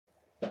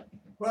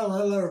Well,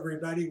 hello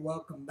everybody.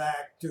 Welcome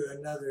back to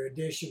another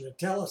edition of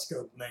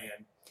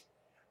TelescopeMan.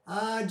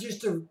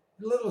 Just a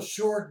little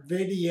short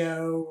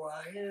video.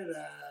 I had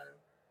a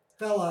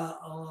fella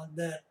on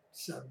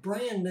that's a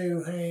brand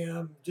new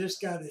ham,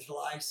 just got his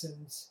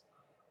license,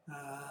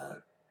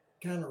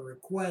 kind of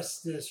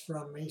request this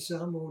from me.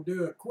 So I'm going to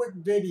do a quick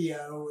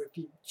video. If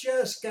you've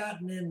just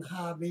gotten in the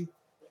hobby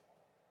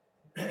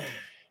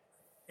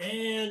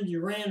and you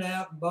ran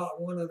out and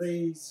bought one of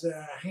these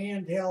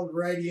handheld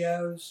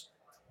radios,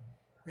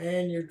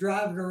 and you're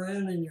driving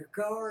around in your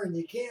car and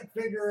you can't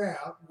figure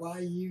out why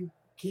you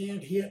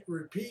can't hit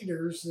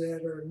repeaters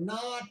that are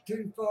not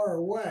too far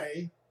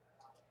away,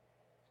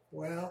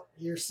 well,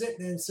 you're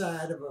sitting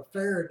inside of a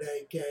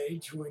Faraday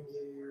cage when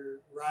you're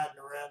riding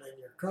around in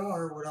your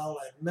car with all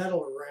that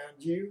metal around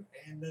you,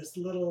 and this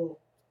little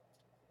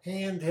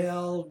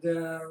handheld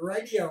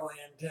radio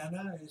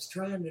antenna is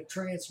trying to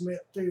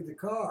transmit through the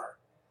car.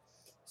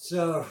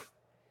 So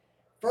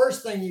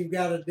first thing you've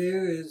got to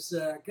do is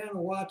kind of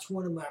watch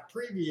one of my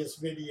previous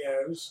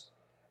videos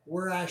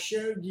where I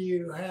showed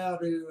you how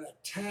to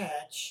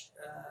attach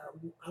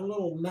a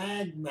little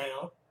mag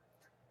mount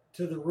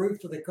to the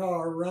roof of the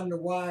car, run the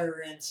wire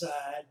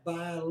inside,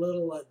 buy a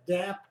little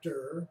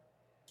adapter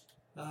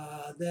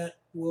that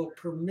will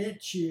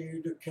permit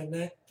you to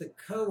connect the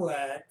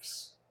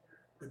coax,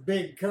 the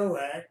big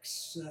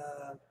coax,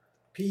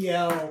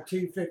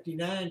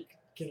 PL259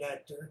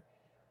 connector,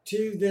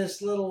 to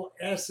this little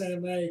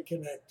SMA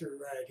connector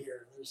right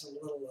here. There's a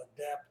little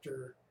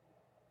adapter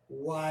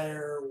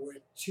wire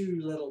with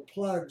two little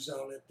plugs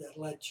on it that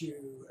let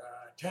you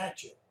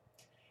attach it.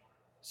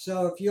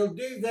 So if you'll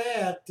do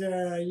that,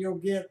 you'll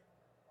get,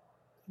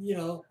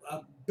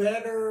 a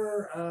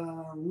better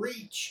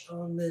reach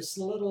on this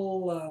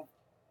little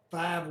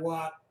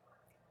 5-watt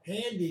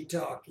handy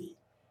talkie,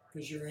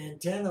 because your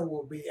antenna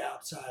will be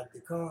outside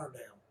the car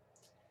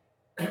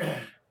now.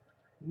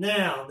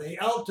 Now, the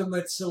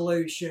ultimate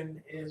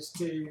solution is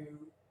to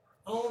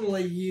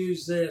only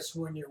use this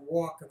when you're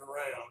walking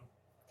around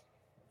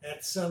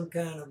at some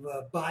kind of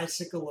a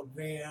bicycle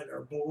event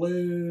or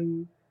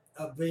balloon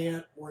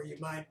event where you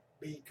might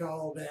be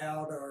called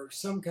out, or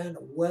some kind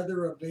of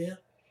weather event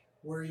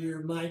where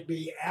you might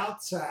be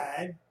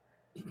outside,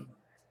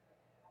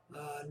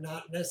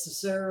 not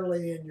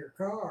necessarily in your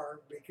car,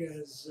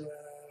 because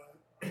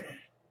you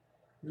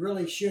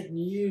really shouldn't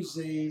use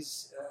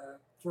these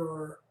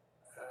for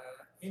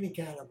any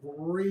kind of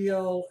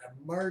real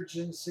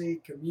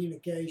emergency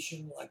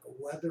communication like a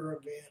weather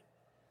event,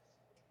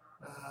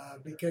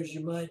 because you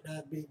might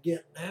not be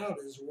getting out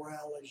as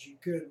well as you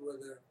could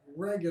with a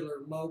regular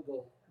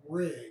mobile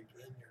rig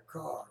in your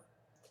car.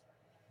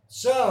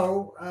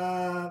 So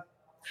I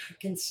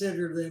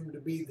consider them to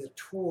be the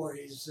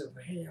toys of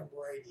ham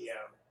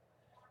radio.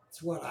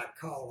 That's what I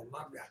call them.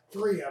 I've got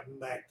 3 of them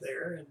back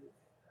there, and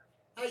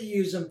I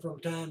use them from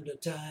time to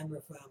time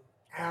if I'm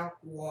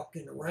out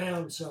walking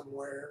around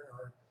somewhere,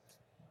 or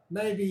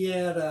maybe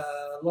at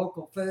a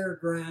local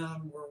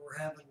fairground where we're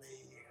having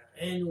the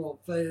annual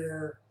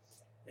fair,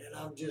 and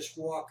I'm just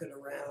walking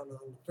around on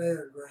the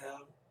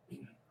fairground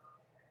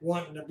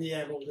wanting to be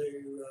able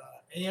to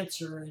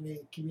answer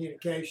any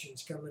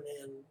communications coming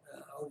in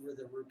over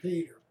the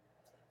repeater.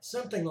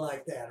 Something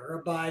like that, or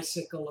a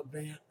bicycle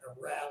event, a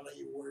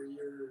rally where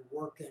you're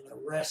working a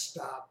rest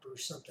stop or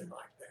something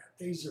like that.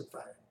 These are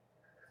fine.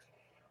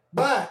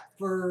 But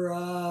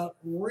for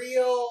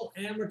real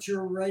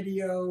amateur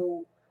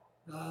radio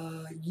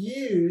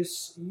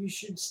use, you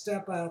should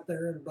step out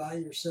there and buy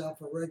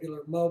yourself a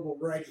regular mobile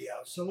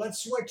radio. So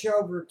let's switch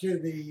over to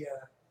the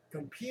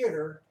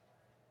computer,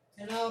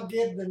 and I'll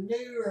give the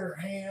newer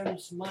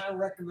hams my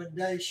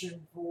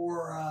recommendation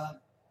for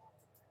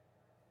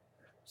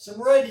some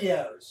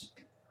radios.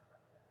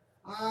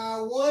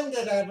 One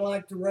that I'd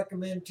like to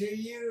recommend to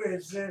you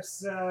is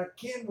this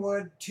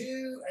Kenwood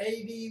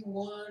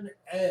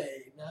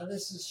 281A. Now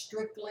this is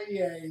strictly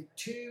a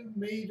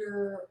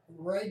 2-meter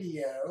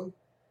radio,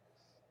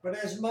 but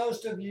as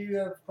most of you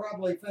have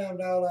probably found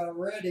out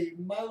already,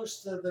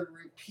 most of the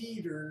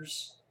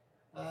repeaters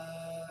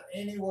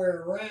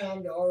anywhere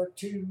around are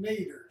 2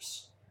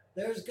 meters.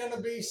 There's going to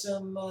be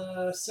some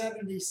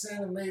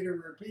 70-centimeter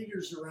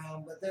repeaters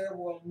around, but there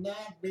will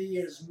not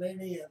be as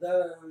many of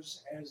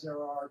those as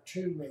there are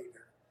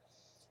 2-meter.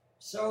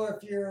 So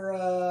if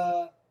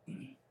you're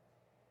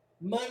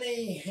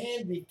money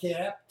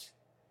handicapped,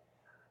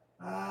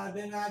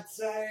 then I'd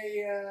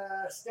say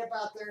step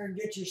out there and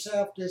get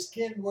yourself this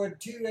Kenwood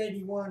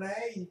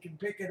 281A. You can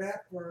pick it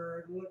up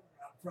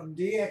from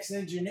DX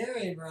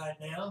Engineering right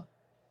now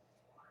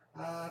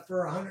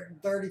for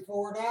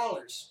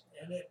 $134,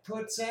 and it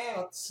puts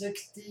out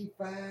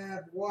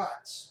 65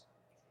 watts.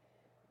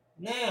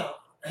 Now,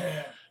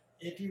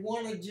 if you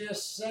want to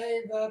just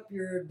save up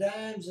your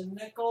dimes and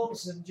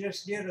nickels and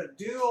just get a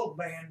dual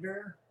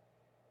bander,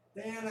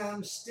 then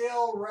I'm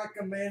still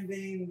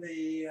recommending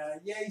the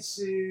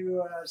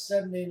Yaesu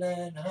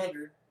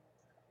 7900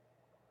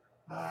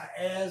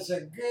 as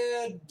a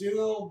good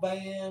dual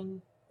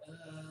band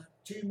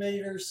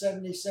 2-meter,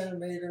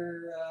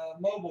 70-centimeter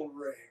mobile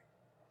rig.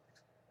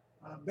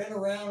 Been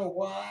around a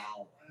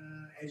while.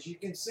 As you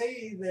can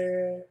see,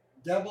 they're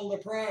double the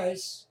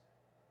price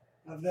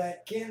of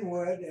that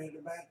Kenwood at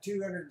about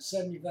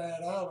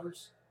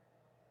 $275.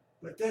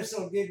 But this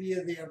will give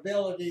you the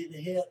ability to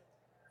hit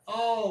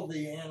all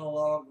the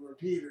analog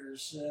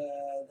repeaters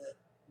that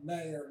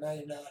may or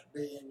may not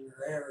be in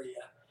your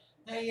area.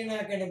 Now, you're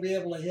not going to be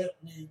able to hit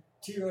any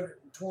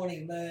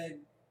 220 meg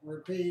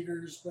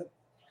repeaters, but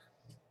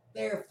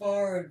they're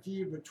far and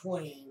few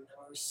between.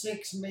 Or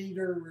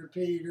 6-meter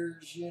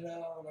repeaters, you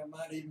know, there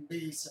might even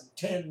be some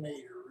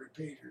 10-meter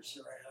repeaters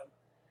around.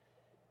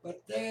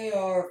 But they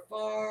are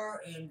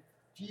far and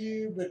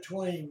few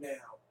between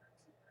now.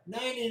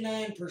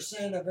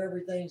 99% of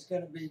everything's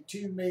going to be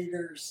 2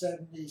 meters,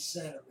 70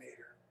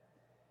 centimeter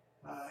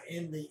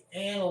in the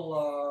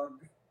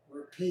analog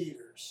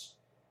repeaters.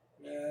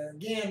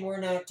 Again,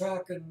 we're not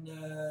talking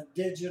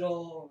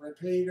digital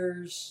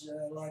repeaters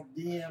like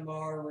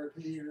DMR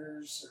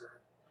repeaters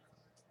or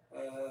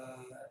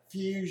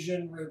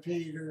fusion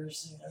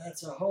repeaters.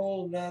 That's a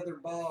whole nother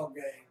ball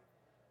game.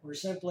 We're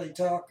simply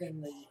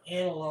talking the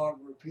analog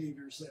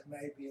repeaters that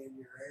may be in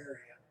your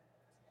area.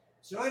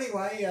 So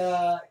anyway,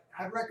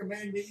 I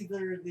recommend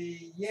either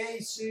the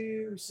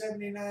Yaesu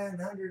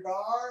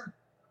 7900R,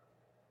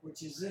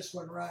 which is this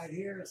one right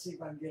here. Let's see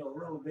if I can get a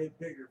little bit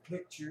bigger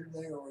picture.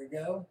 There we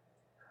go.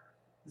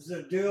 This is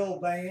a dual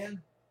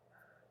band,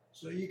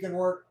 so you can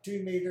work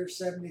 2 meters,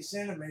 70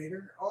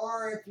 centimeter.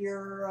 Or if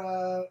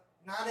you're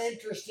not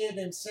interested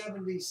in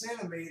 70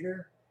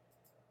 centimeter,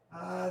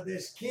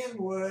 this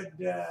Kenwood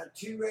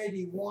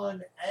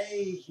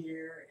 281A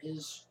here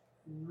is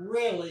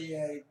really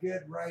a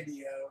good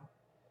radio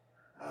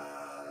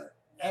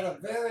at a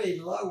very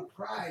low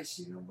price.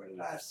 You know, what did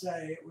I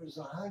say? It was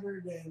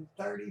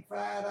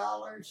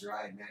 $135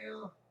 right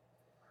now.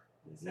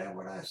 Is that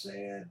what I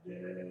said?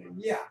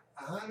 Yeah,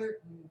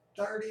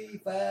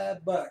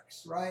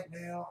 $135 right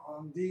now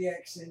on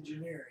DX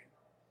Engineering.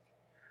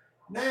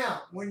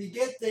 Now, when you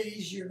get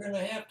these, you're going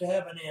to have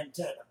an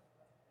antenna.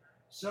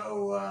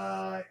 So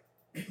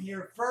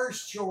your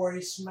first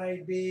choice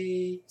may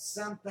be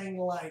something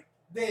like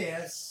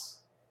this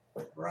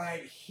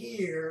right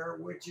here,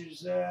 which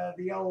is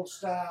the old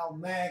style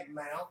mag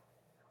mount.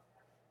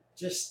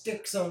 Just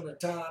sticks on the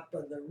top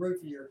of the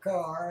roof of your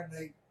car, and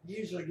they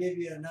usually give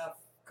you enough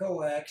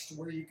coax to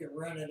where you can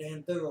run it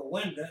in through a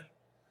window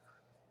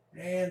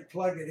and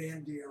plug it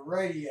into your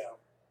radio.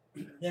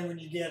 Then when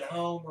you get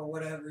home or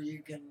whatever,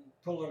 you can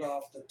pull it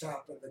off the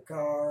top of the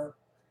car,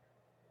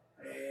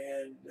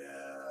 and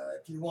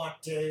if you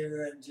want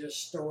to, and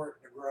just store it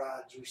in the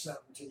garage or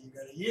something until you're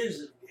going to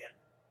use it again.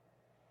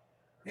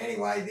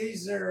 Anyway,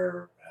 these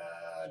are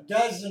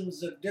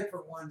dozens of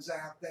different ones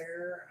out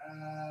there.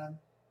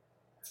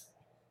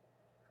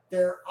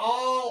 They're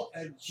all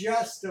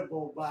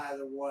adjustable, by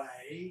the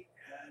way.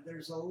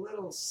 There's a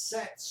little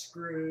set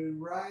screw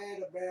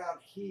right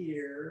about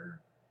here.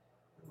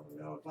 I don't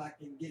know if I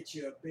can get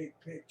you a big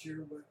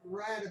picture, but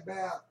right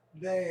about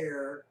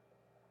there,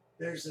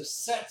 there's a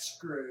set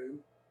screw,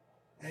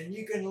 and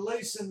you can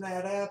loosen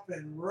that up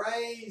and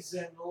raise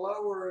and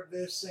lower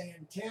this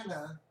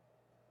antenna.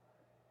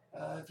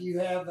 If you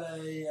have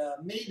a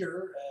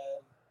meter,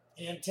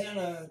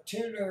 antenna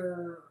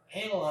tuner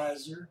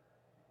analyzer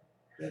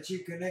that you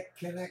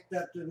connect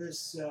up to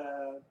this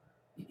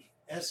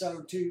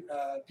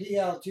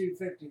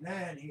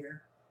PL259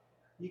 here,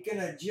 you can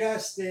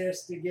adjust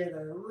this to get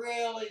a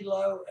really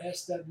low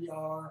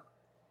SWR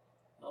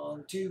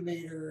on 2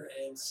 meter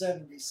and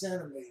 70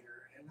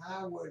 centimeter. And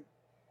I would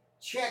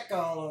check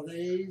all of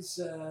these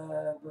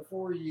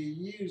before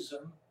you use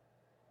them,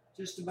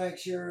 just to make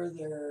sure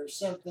there's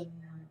something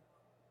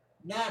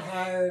not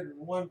higher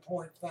than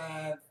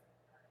 1.5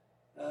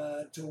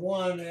 to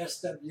 1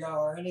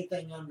 SWR.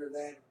 Anything under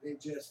that would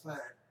be just fine.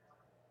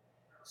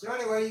 So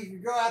anyway, you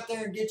can go out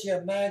there and get you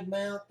a mag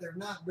mount. They're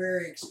not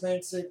very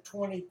expensive,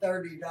 $20,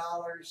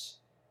 $30.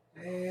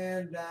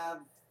 And I've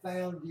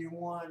found you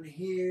one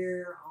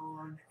here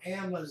on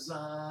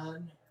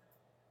Amazon.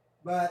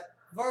 But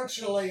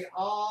virtually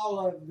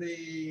all of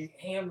the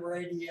ham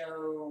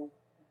radio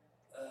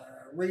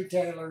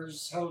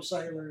retailers,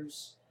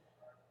 wholesalers,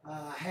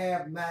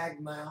 have mag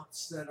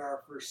mounts that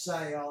are for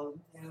sale.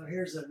 You know,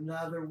 here's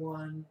another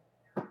one.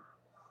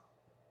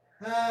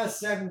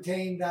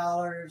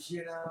 $17,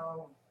 you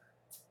know.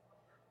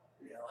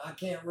 I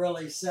can't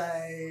really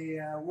say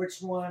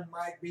which one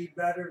might be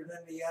better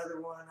than the other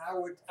one. I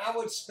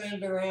would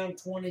spend around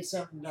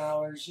 $20-something,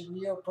 and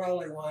you'll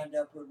probably wind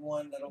up with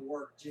one that'll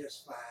work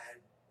just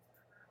fine.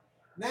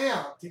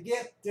 Now, to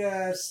get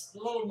a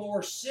little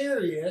more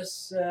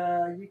serious,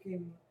 you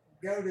can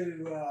go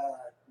to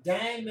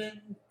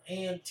Diamond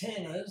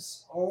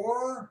Antennas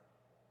or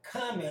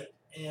Comet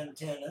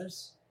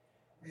Antennas,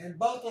 and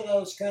both of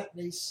those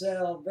companies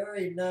sell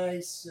very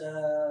nice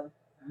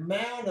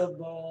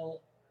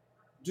mountable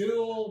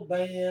dual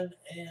band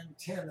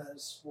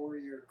antennas for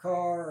your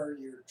car or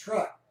your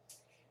truck.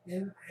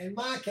 In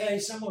my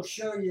case, I'm going to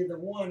show you the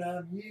one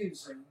I'm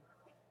using.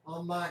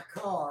 on my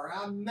car.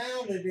 I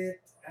mounted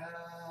it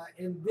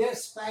in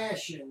this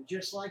fashion,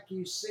 just like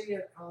you see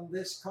it on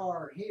this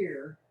car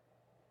here,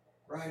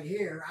 right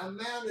here. I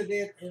mounted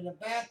it in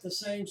about the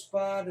same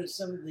spot as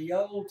some of the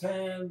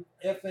old-time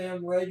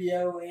FM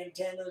radio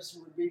antennas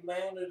would be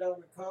mounted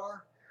on the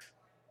car.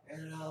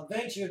 And I'll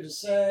venture to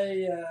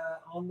say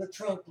on the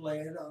trunk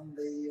lid on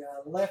the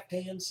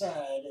left-hand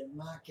side in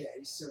my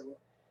case, so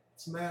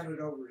it's mounted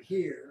over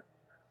here.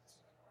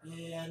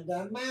 And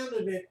I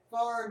mounted it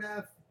far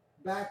enough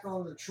back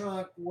on the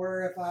trunk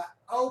where if I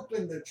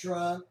open the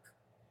trunk,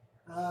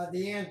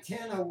 the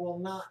antenna will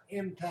not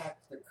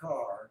impact the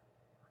car.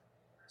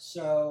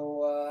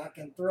 So I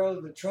can throw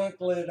the trunk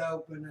lid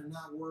open and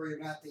not worry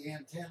about the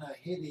antenna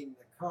hitting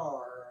the car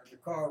or the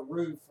car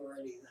roof or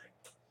anything.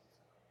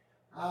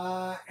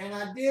 And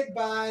I did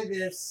buy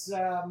this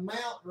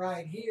mount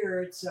right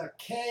here. It's a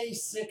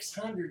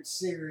K600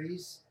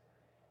 series.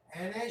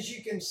 And as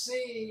you can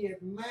see,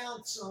 it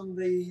mounts on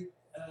the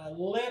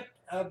lip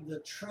of the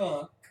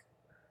trunk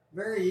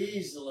very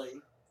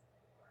easily.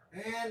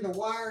 And the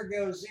wire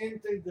goes in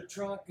through the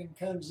trunk and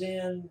comes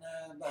in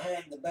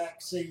behind the back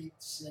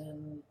seats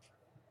and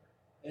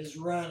is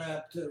run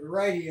up to the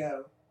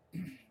radio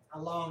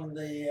along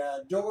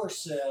the door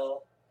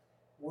sill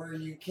where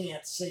you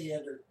can't see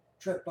it or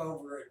trip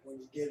over it when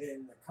you get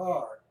in the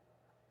car.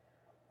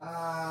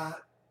 I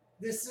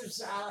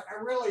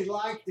really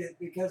liked it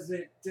because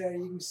you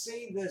can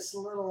see this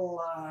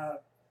little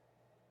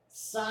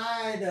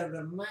side of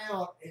the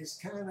mount is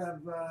kind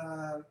of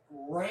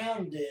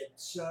rounded.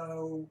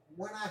 So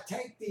when I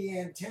take the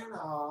antenna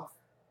off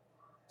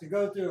to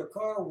go through a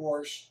car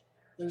wash,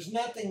 there's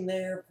nothing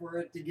there for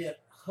it to get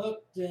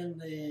hooked in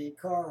the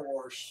car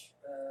wash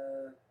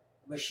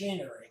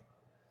machinery.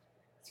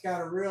 It's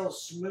got a real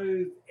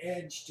smooth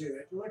edge to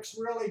it. It looks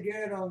really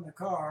good on the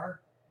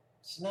car.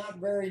 It's not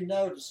very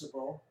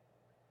noticeable.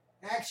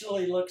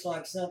 Actually looks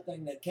like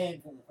something that came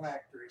from the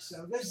factory.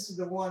 So this is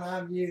the one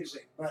I'm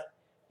using. But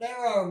there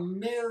are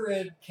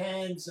myriad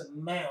kinds of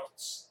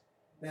mounts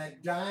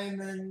that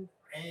Diamond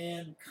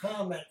and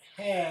Comet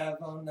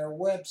have on their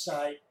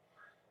website.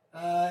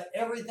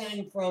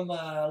 Everything from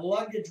a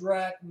luggage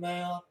rack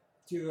mount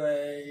to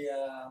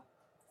a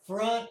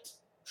front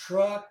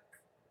truck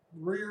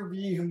rear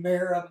view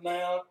mirror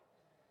mount,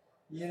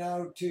 you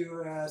know,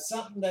 to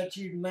something that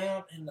you'd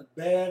mount in the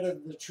bed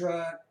of the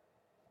truck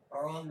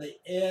or on the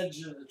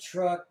edge of the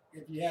truck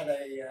if you had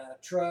a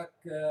truck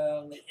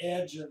on the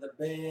edge of the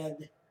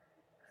bed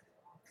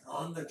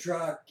on the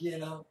truck, you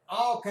know,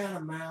 all kind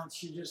of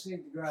mounts. You just need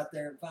to go out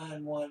there and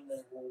find one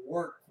that will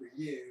work for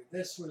you.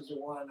 This was the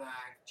one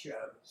I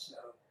chose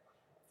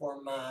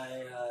for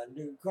my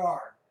new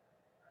car.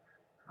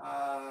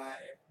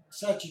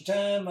 Such a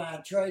time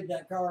I trade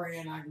that car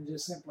in, I can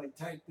just simply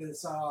take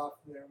this off.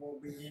 There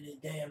won't be any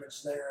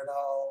damage there at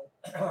all.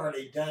 I've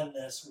already done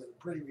this with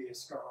a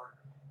previous car,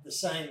 the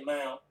same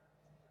mount,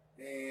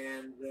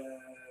 and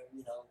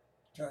you know,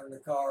 turn the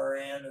car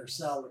in or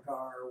sell the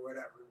car or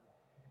whatever.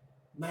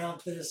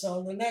 Mount this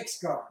on the next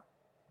car.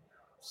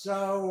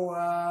 So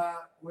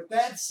with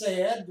that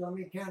said, let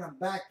me kind of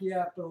back you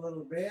up a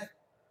little bit.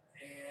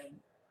 And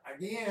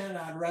again,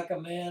 I'd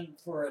recommend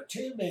for a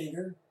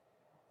 2-meter,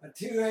 a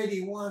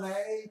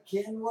 281A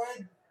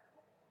Kenwood.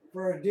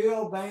 For a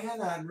dual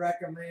band, I'd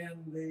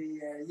recommend the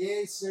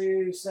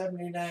Yaesu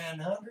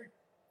 7900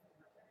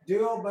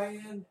 dual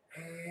band,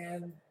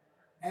 and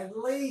at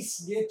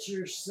least get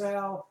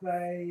yourself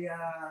a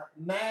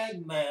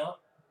mag mount,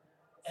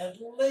 at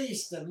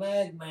least a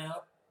mag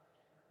mount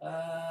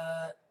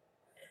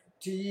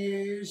to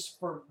use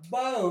for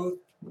both.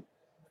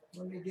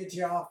 Let me get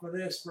you off of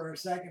this for a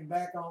second,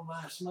 back on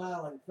my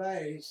smiling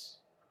face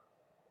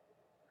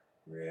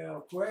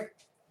real quick.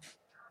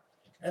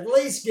 At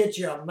least get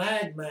you a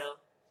mag mount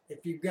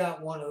if you've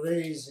got one of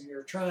these and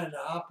you're trying to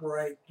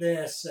operate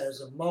this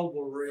as a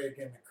mobile rig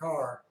in the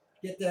car.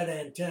 Get that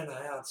antenna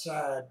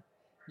outside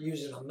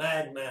using a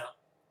mag mount.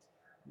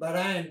 But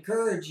I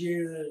encourage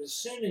you that as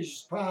soon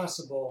as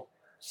possible,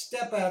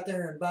 step out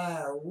there and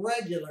buy a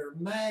regular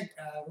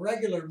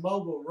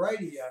mobile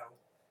radio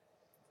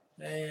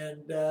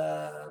and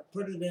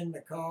put it in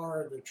the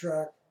car or the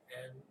truck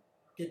and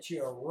get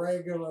you a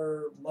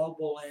regular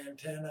mobile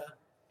antenna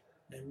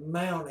and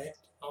mount it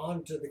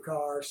onto the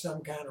car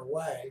some kind of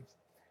way,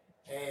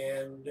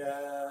 and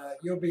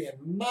you'll be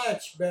in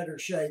much better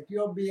shape.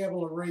 You'll be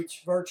able to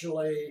reach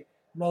virtually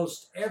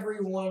most every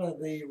one of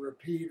the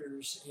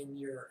repeaters in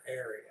your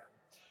area.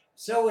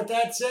 So with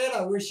that said,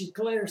 I wish you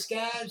clear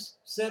skies.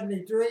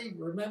 73,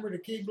 remember to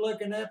keep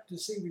looking up to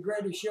see the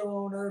greatest show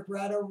on earth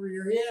right over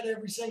your head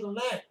every single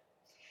night.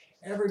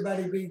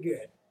 Everybody be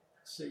good.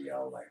 See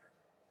y'all later.